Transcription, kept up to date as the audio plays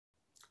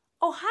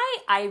Oh,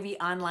 hi, Ivy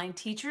Online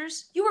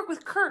teachers. You work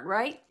with Kurt,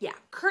 right? Yeah,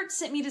 Kurt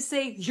sent me to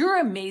say you're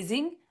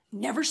amazing.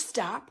 Never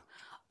stop.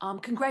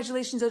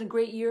 Congratulations on a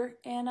great year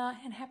and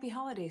happy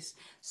holidays.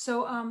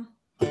 So,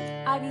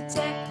 Ivy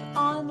Tech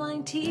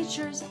Online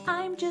teachers,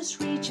 I'm just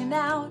reaching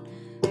out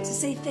to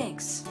say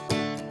thanks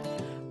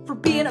for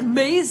being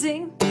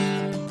amazing.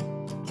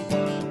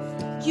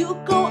 You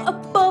go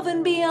above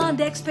and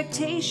beyond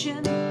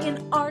expectation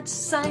in arts,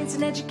 science,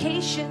 and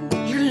education.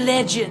 You're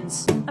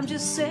legends. I'm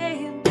just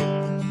saying.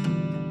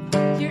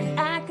 You're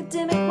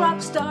academic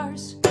rock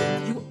stars.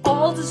 You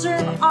all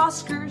deserve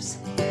Oscars.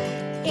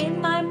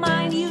 In my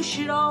mind, you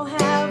should all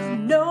have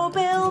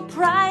Nobel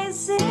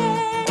Prizes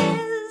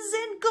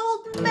and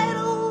gold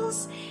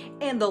medals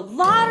and the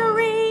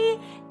lottery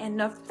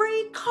and a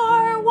free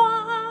car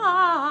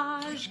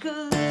wash.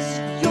 'Cause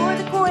you're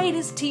the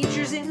greatest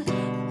teachers in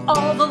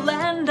all the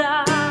land.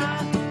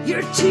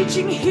 You're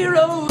teaching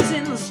heroes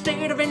in the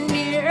state of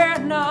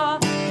Indiana.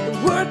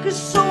 The work is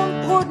so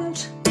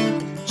important.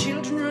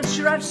 Children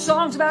should write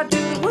songs about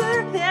doing the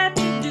work that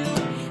you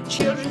do.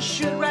 Children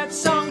should write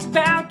songs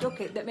about.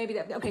 Okay, maybe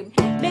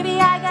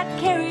I got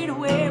carried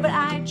away, but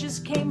I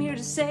just came here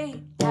to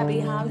say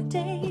happy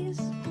holidays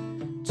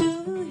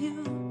to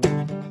you.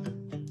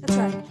 That's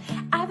right.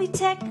 Ivy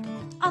Tech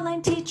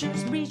Online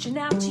teachers reaching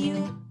out to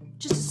you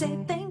just to say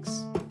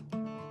thanks.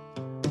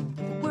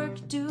 The work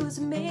you do is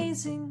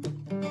amazing.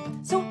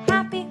 So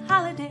happy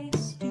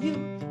holidays to you.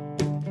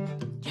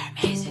 You're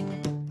amazing.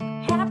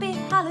 Happy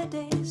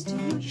holidays to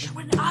you. You should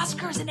win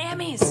Oscars and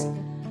Emmys.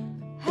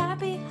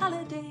 Happy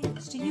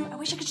holidays to you. I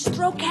wish I could just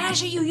throw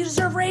cash at you. You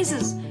deserve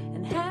raises.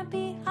 And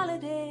happy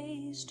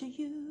holidays to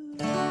you.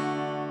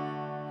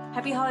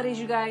 Happy holidays,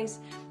 you guys.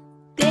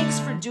 Thanks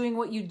for doing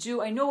what you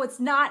do. I know it's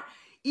not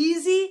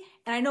easy,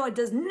 and I know it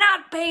does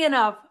not pay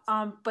enough,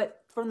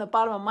 but from the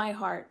bottom of my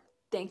heart,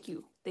 thank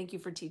you. Thank you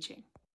for teaching.